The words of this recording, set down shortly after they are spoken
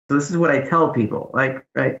So this is what I tell people. Like,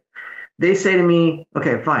 right? They say to me,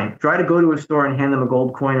 okay, fine. Try to go to a store and hand them a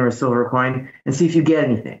gold coin or a silver coin and see if you get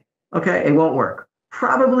anything. Okay, it won't work.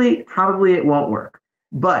 Probably it won't work.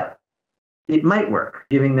 But it might work,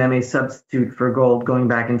 giving them a substitute for gold going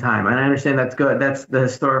back in time. And I understand that's good. That's the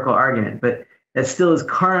historical argument, but that still is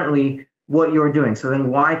currently what you're doing. So then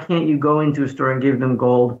why can't you go into a store and give them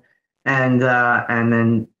gold and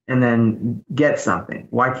then get something?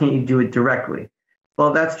 Why can't you do it directly?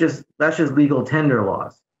 Well, that's just legal tender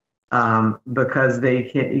laws, because they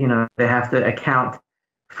can, they have to account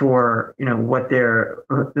for what their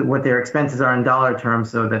expenses are in dollar terms,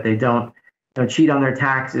 so that they don't cheat on their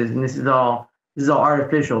taxes. And this is all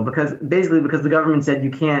artificial, because the government said you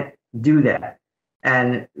can't do that,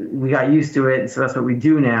 and we got used to it, so that's what we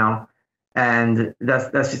do now. And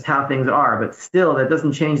that's just how things are. But still, that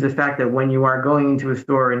doesn't change the fact that when you are going into a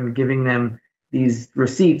store and giving them these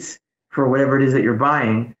receipts for whatever it is that you're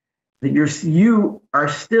buying, that you are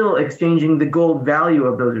still exchanging the gold value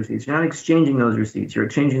of those receipts. You're not exchanging those receipts. You're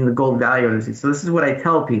exchanging the gold value of the receipts. So this is what I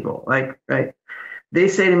tell people. Like, right? They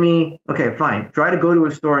say to me, okay, fine. Try to go to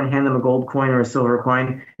a store and hand them a gold coin or a silver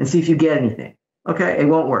coin and see if you get anything. Okay, it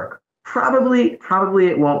won't work. Probably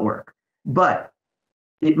it won't work. But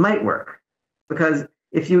it might work. Because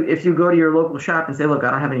if you go to your local shop and say, look,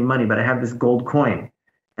 I don't have any money, but I have this gold coin,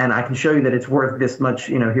 and I can show you that it's worth this much,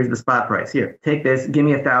 here's the spot price. Here, take this, give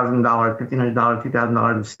me $1,000, $1,500,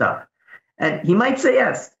 $2,000 of stuff. And he might say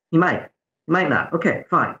yes. He might not. Okay,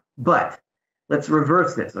 fine. But let's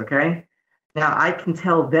reverse this, okay? Now I can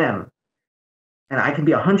tell them, and I can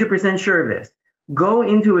be 100% sure of this, go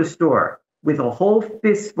into a store with a whole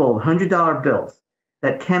fistful of $100 bills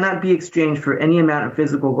that cannot be exchanged for any amount of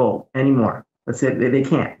physical gold anymore. Let's say they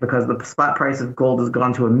can't, because the spot price of gold has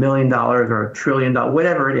gone to $1 million or $1 trillion,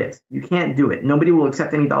 whatever it is. You can't do it. Nobody will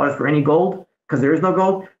accept any dollars for any gold, because there is no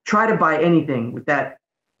gold. Try to buy anything with that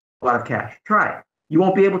lot of cash. Try. You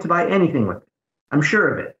won't be able to buy anything with it. I'm sure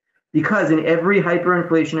of it. Because in every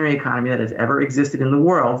hyperinflationary economy that has ever existed in the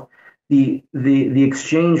world, the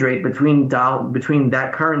exchange rate between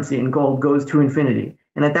that currency and gold goes to infinity.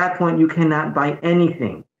 And at that point, you cannot buy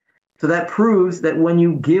anything. So that proves that when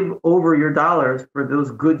you give over your dollars for those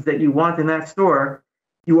goods that you want in that store,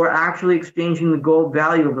 you are actually exchanging the gold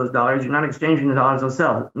value of those dollars. You're not exchanging the dollars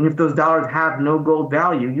themselves. And if those dollars have no gold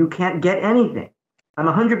value, you can't get anything. I'm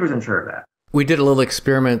 100% sure of that. We did a little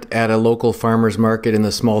experiment at a local farmer's market in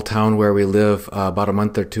the small town where we live about a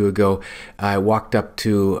month or two ago. I walked up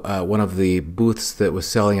to one of the booths that was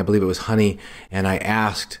selling, I believe it was honey, and I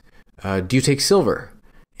asked, do you take silver?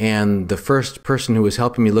 And the first person who was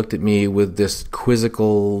helping me looked at me with this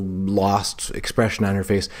quizzical, lost expression on her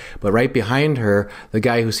face. But right behind her, the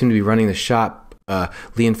guy who seemed to be running the shop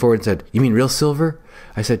leaned forward and said, "You mean real silver?"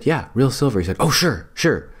 I said, "Yeah, real silver." He said, "Oh, sure."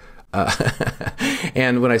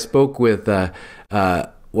 And when I spoke with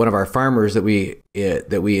one of our farmers that we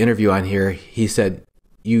interview on here, he said,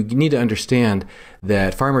 you need to understand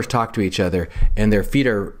that farmers talk to each other, and their feet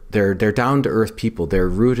they're down to earth people. They're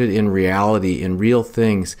rooted in reality, in real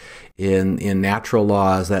things, in natural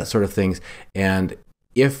laws, that sort of things. And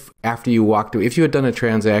if after you walked away, if you had done a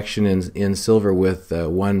transaction in silver with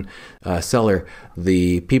one seller,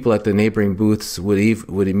 the people at the neighboring booths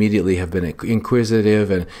would immediately have been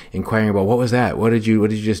inquisitive and inquiring about what was that? What did you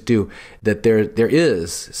just do? That there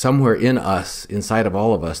is somewhere in us, inside of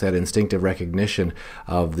all of us, that instinctive recognition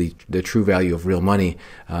of the true value of real money,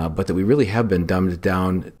 but that we really have been dumbed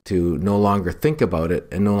down to no longer think about it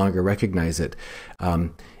and no longer recognize it.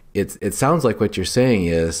 It sounds like what you're saying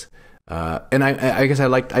is. And I guess I'd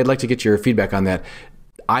like to get your feedback on that.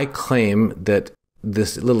 I claim that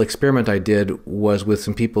this little experiment I did was with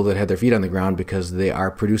some people that had their feet on the ground because they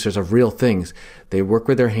are producers of real things. They work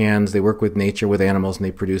with their hands, they work with nature, with animals, and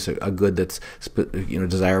they produce a good that's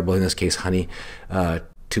desirable, in this case honey,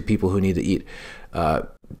 to people who need to eat.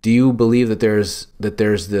 Do you believe that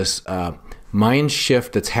there's this mind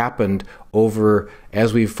shift that's happened over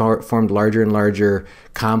as we've formed larger and larger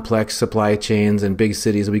complex supply chains and big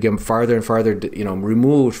cities, we get farther and farther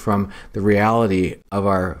removed from the reality of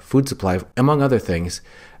our food supply, among other things,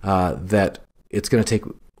 that it's going to take,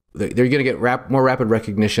 they're going to get more rapid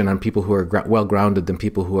recognition on people who are well grounded than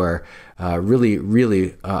people who are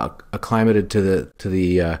really acclimated to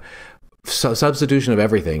the substitution of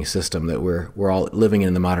everything system that we're all living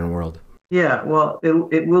in the modern world. Yeah, well,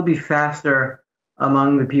 it will be faster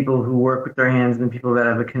among the people who work with their hands than people that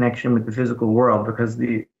have a connection with the physical world, because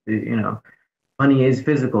the money is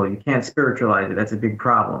physical. You can't spiritualize it. That's a big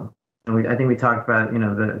problem. And I think we talked about,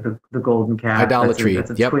 the golden calf. Idolatry.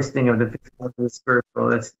 That's a Yep. twisting of the physical to the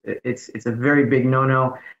spiritual. It's a very big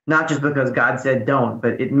no-no, not just because God said don't,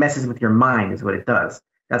 but it messes with your mind is what it does.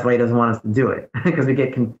 That's why he doesn't want us to do it, because we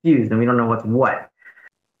get confused and we don't know what's what.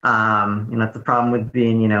 That's the problem with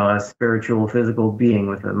being, a spiritual, physical being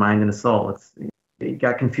with a mind and a soul. You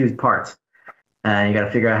got confused parts, and you got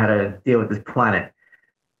to figure out how to deal with this planet.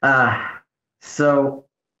 So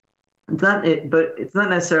it's not it, but it's not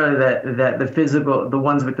necessarily that the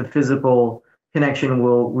ones with the physical connection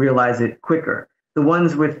will realize it quicker. The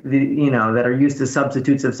ones with that are used to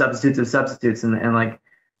substitutes of substitutes of substitutes, and like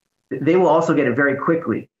they will also get it very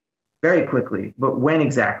quickly, very quickly. But when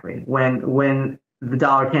exactly? When the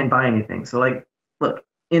dollar can't buy anything. So like, look,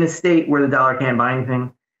 in a state where the dollar can't buy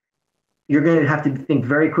anything, you're going to have to think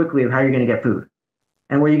very quickly of how you're going to get food.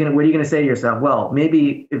 And what are you going to say to yourself? Well,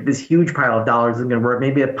 maybe if this huge pile of dollars isn't going to work,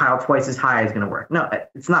 maybe a pile twice as high is going to work. No,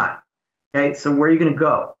 it's not. Okay, so where are you going to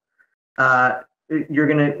go? You're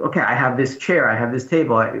going to, okay, I have this chair, I have this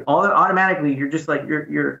table. Automatically, you're just like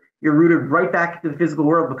you're rooted right back to the physical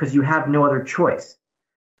world because you have no other choice.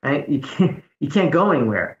 Right? You can't go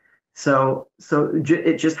anywhere. So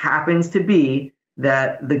it just happens to be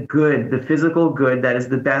that the good, the physical good that is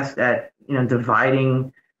the best at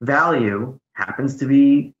dividing value happens to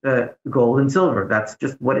be gold and silver. That's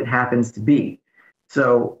just what it happens to be.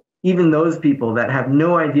 So even those people that have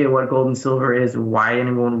no idea what gold and silver is or why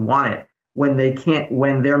anyone would want it,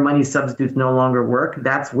 when their money substitutes no longer work,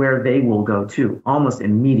 that's where they will go to almost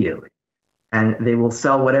immediately. And they will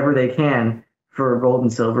sell whatever they can for gold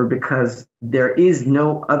and silver because there is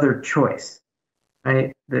no other choice.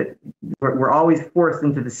 Right? We're always forced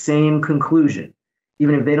into the same conclusion.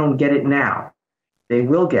 Even if they don't get it now, they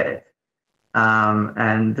will get it.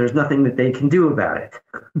 And there's nothing that they can do about it.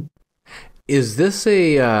 Is this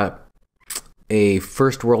a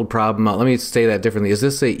first world problem? Let me say that differently. Is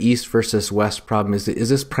this a East versus West problem? Is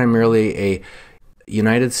this primarily a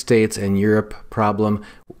United States and Europe problem,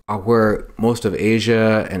 where most of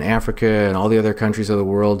Asia and Africa and all the other countries of the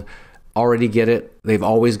world already get it? They've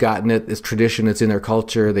always gotten it. It's tradition. It's in their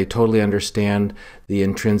culture. They totally understand the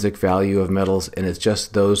intrinsic value of metals, and it's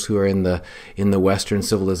just those who are in the Western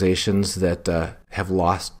civilizations that have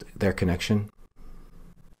lost their connection.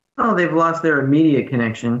 Oh, they've lost their immediate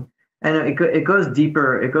connection, and it goes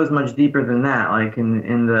deeper. It goes much deeper than that. Like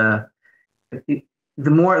the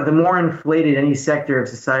more inflated any sector of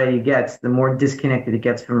society gets, the more disconnected it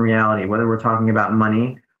gets from reality. Whether we're talking about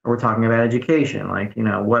money or we're talking about education, like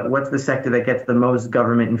what's the sector that gets the most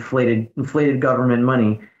government inflated government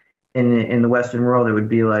money in the Western world? It would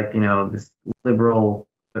be like this liberal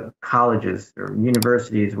colleges or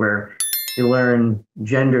universities where you learn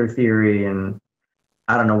gender theory and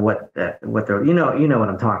I don't know what they're what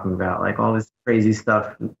I'm talking about, like all this crazy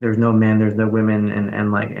stuff. There's no men, there's no women,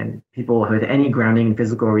 and people with any grounding in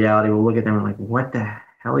physical reality will look at them and like, what the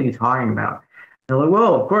hell are you talking about? And they're like,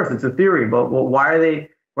 well, of course it's a theory, but why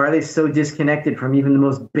are they so disconnected from even the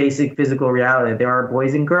most basic physical reality that there are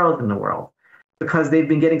boys and girls in the world? Because they've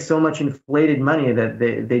been getting so much inflated money that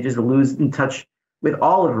they just lose in touch with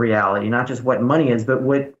all of reality, not just what money is, but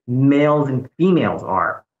what males and females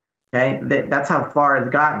are. Okay, that's how far it's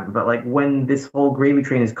gotten. But like when this whole gravy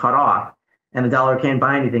train is cut off and the dollar can't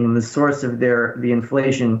buy anything and the source of the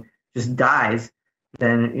inflation just dies,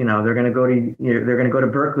 then they're going to go to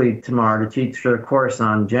Berkeley tomorrow to teach their course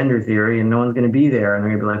on gender theory, and no one's going to be there, and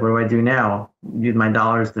they're going to be like, what do I do now? Use my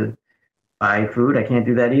dollars to buy food? I can't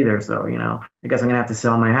do that either. So I guess I'm going to have to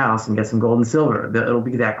sell my house and get some gold and silver. It'll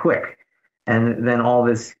be that quick, and then all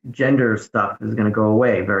this gender stuff is going to go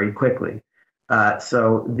away very quickly.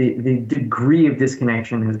 So the degree of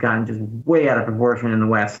disconnection has gotten just way out of proportion in the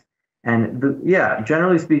West. And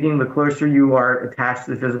generally speaking, the closer you are attached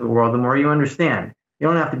to the physical world, the more you understand. You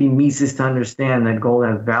don't have to be Mises to understand that gold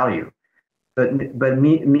has value. But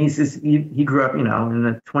Mises, he grew up, in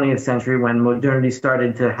the 20th century when modernity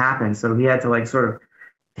started to happen. So he had to like sort of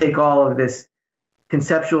take all of this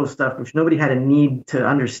conceptual stuff, which nobody had a need to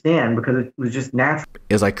understand because it was just natural.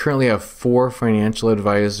 Is I currently have 4 financial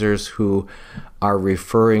advisors who are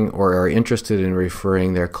referring or are interested in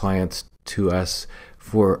referring their clients to us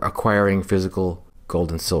for acquiring physical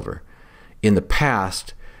gold and silver. In the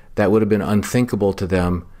past, that would have been unthinkable to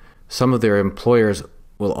them. Some of their employers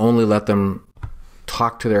will only let them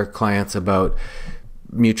talk to their clients about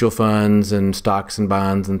mutual funds and stocks and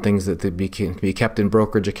bonds and things that can be kept in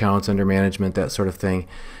brokerage accounts under management, that sort of thing.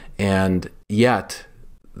 And yet,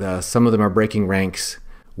 some of them are breaking ranks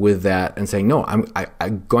with that and saying, no,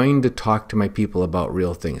 I'm going to talk to my people about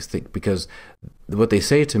real things. Because what they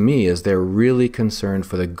say to me is they're really concerned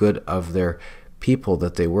for the good of their people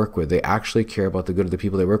that they work with. They actually care about the good of the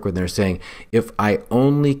people they work with. And they're saying, if I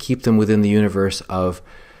only keep them within the universe of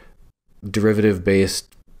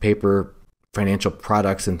derivative-based paper financial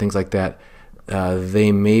products and things like that,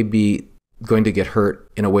 they may be going to get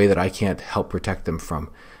hurt in a way that I can't help protect them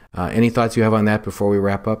from. Any thoughts you have on that before we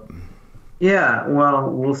wrap up? Yeah, well,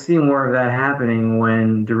 we'll see more of that happening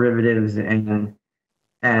when derivatives and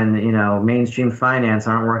mainstream finance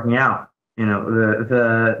aren't working out.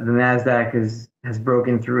 The Nasdaq has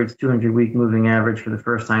broken through its 200-week moving average for the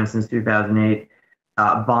first time since 2008.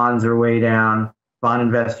 Bonds are way down. Bond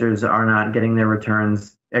investors are not getting their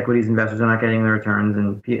returns. Equities investors are not getting their returns,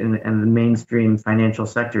 and the mainstream financial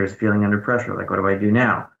sector is feeling under pressure. Like, what do I do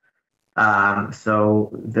now?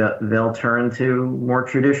 So they'll turn to more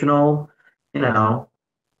traditional,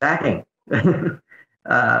 backing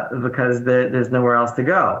because there's nowhere else to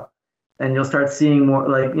go. And you'll start seeing more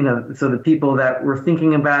so the people that were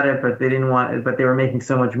thinking about it, but they didn't want it, but they were making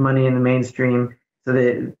so much money in the mainstream, so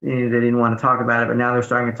they didn't want to talk about it, but now they're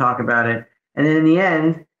starting to talk about it. And then in the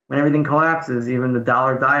end, when everything collapses, even the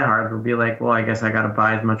dollar diehards will be like, well, I guess I got to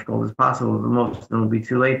buy as much gold as possible, but most of them will be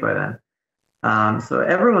too late by then. So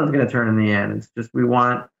everyone's going to turn in the end. It's just we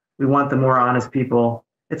want the more honest people.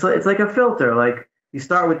 It's like a filter. Like, you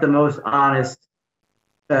start with the most honest,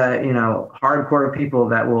 hardcore people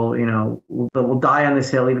that will die on this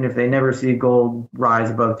hill even if they never see gold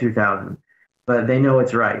rise above 2,000. But they know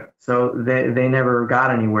it's right. So they never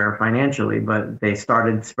got anywhere financially, but they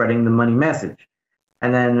started spreading the money message.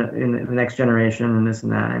 And then in the next generation and this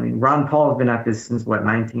and that. I mean, Ron Paul's been at this since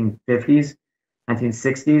 1950s,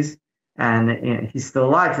 1960s, and he's still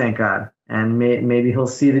alive, thank God. And maybe he'll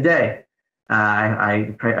see the day.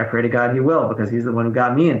 I pray to God he will, because he's the one who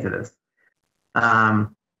got me into this.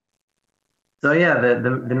 So yeah,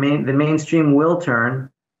 the mainstream will turn,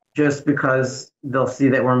 just because they'll see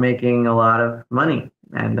that we're making a lot of money,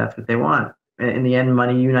 and that's what they want. In the end,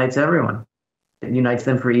 money unites everyone. It unites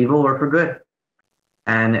them for evil or for good.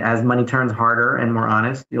 And as money turns harder and more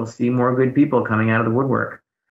honest, you'll see more good people coming out of the woodwork.